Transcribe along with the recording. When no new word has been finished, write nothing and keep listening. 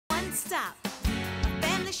can't stop. A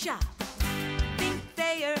family shop. Think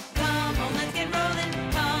Thayer. Come on, let's get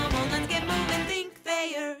rolling. Come on, let's get moving. Think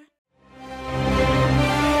Thayer.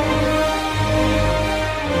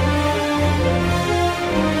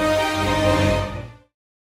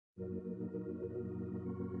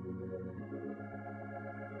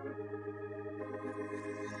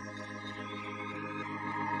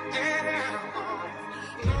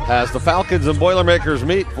 As the Falcons and Boilermakers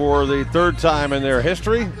meet for the third time in their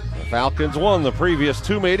history, the Falcons won the previous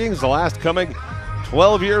two meetings, the last coming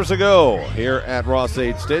 12 years ago here at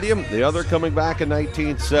Ross-Ade Stadium, the other coming back in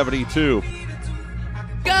 1972.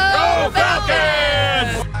 Go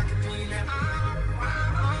Falcons!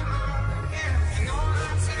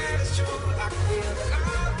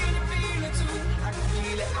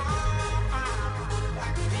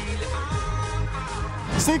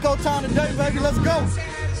 Cinco time today, baby. Let's go.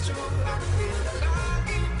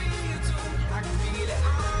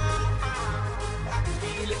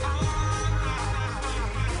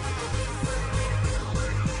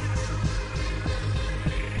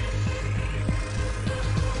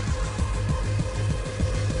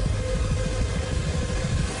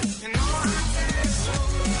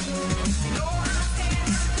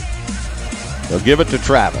 They'll give it to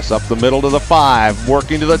Travis, up the middle to the 5,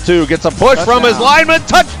 working to the 2, gets a push from his lineman,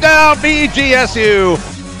 touchdown BGSU!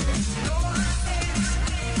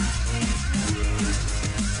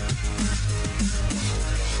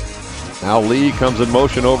 Now Lee comes in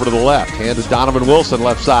motion over to the left, hand to Donovan Wilson,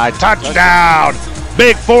 left side, touchdown!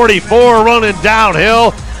 Big 44 running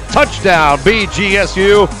downhill, touchdown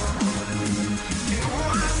BGSU!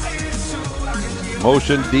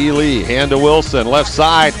 Motion D. Lee, hand to Wilson, left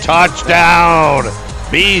side, touchdown!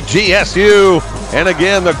 BGSU! And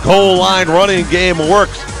again, the goal line running game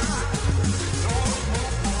works.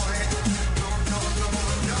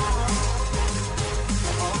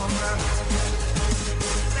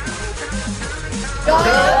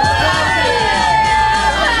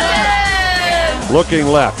 Looking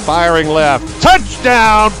left, firing left,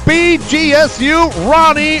 touchdown! BGSU,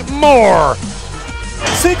 Ronnie Moore!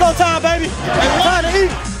 Cinco time, baby. Time to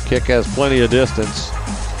eat. Kick has plenty of distance,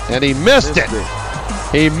 and he missed it.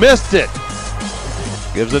 He missed it.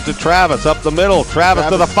 Gives it to Travis up the middle. Travis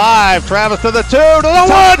to the 5, Travis to the 2, to the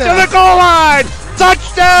 1, to the goal line.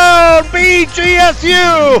 Touchdown,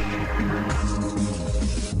 BGSU.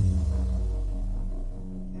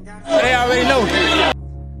 They already know.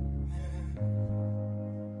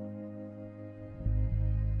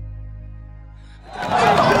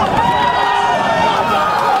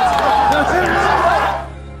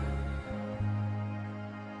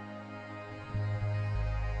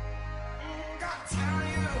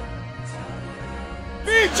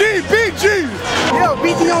 BG! Yo,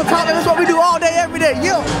 BG on top, and that's what we do all day, every day.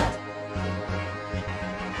 Yo.